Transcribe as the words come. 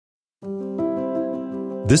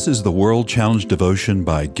This is the World Challenge Devotion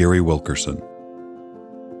by Gary Wilkerson.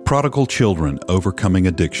 Prodigal Children Overcoming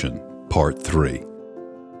Addiction, Part 3.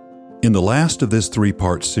 In the last of this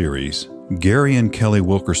three-part series, Gary and Kelly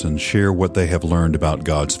Wilkerson share what they have learned about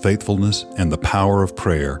God's faithfulness and the power of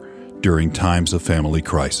prayer during times of family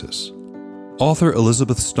crisis. Author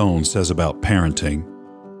Elizabeth Stone says about parenting,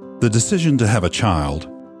 "The decision to have a child,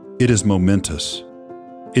 it is momentous.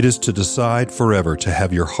 It is to decide forever to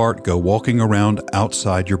have your heart go walking around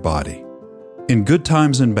outside your body. In good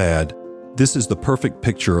times and bad, this is the perfect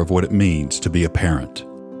picture of what it means to be a parent.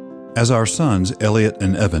 As our sons, Elliot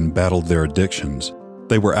and Evan, battled their addictions,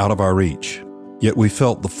 they were out of our reach, yet we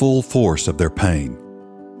felt the full force of their pain.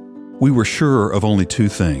 We were sure of only two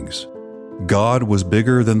things. God was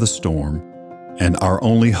bigger than the storm, and our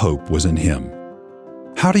only hope was in Him."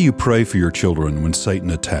 How do you pray for your children when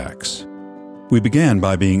Satan attacks? We began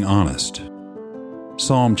by being honest.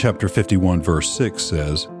 Psalm chapter 51 verse 6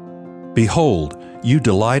 says, "Behold, you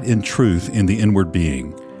delight in truth in the inward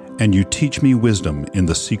being, and you teach me wisdom in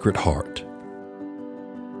the secret heart."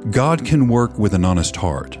 God can work with an honest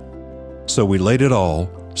heart. So we laid it all,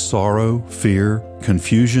 sorrow, fear,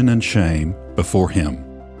 confusion, and shame, before Him.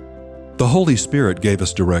 The Holy Spirit gave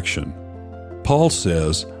us direction. Paul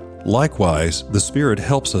says, "Likewise, the Spirit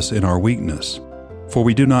helps us in our weakness. For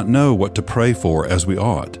we do not know what to pray for as we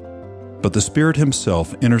ought, but the Spirit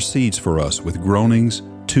Himself intercedes for us with groanings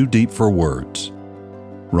too deep for words."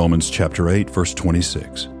 Romans chapter 8, verse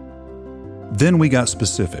 26. Then we got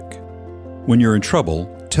specific. When you're in trouble,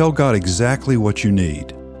 tell God exactly what you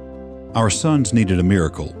need. Our sons needed a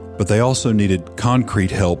miracle, but they also needed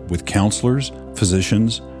concrete help with counselors,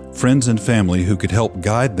 physicians, friends and family who could help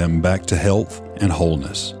guide them back to health and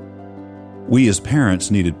wholeness. We as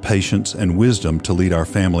parents needed patience and wisdom to lead our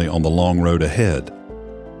family on the long road ahead.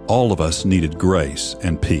 All of us needed grace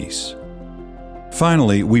and peace.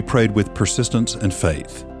 Finally, we prayed with persistence and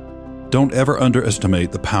faith. Don't ever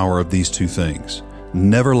underestimate the power of these two things.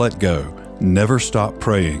 Never let go. Never stop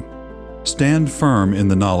praying. Stand firm in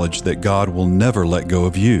the knowledge that God will never let go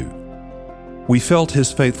of you. We felt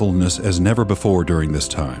His faithfulness as never before during this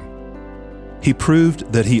time. He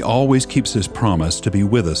proved that He always keeps His promise to be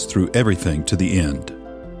with us through everything to the end.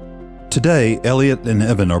 Today, Elliot and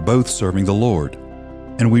Evan are both serving the Lord,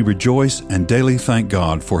 and we rejoice and daily thank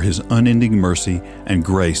God for His unending mercy and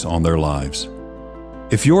grace on their lives.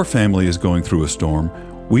 If your family is going through a storm,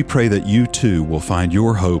 we pray that you too will find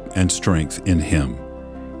your hope and strength in Him.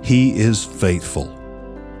 He is faithful.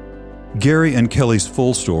 Gary and Kelly's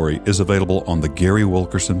full story is available on the Gary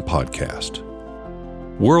Wilkerson podcast.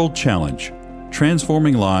 World Challenge: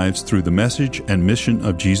 Transforming lives through the message and mission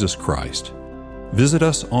of Jesus Christ. Visit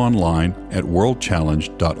us online at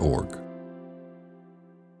worldchallenge.org.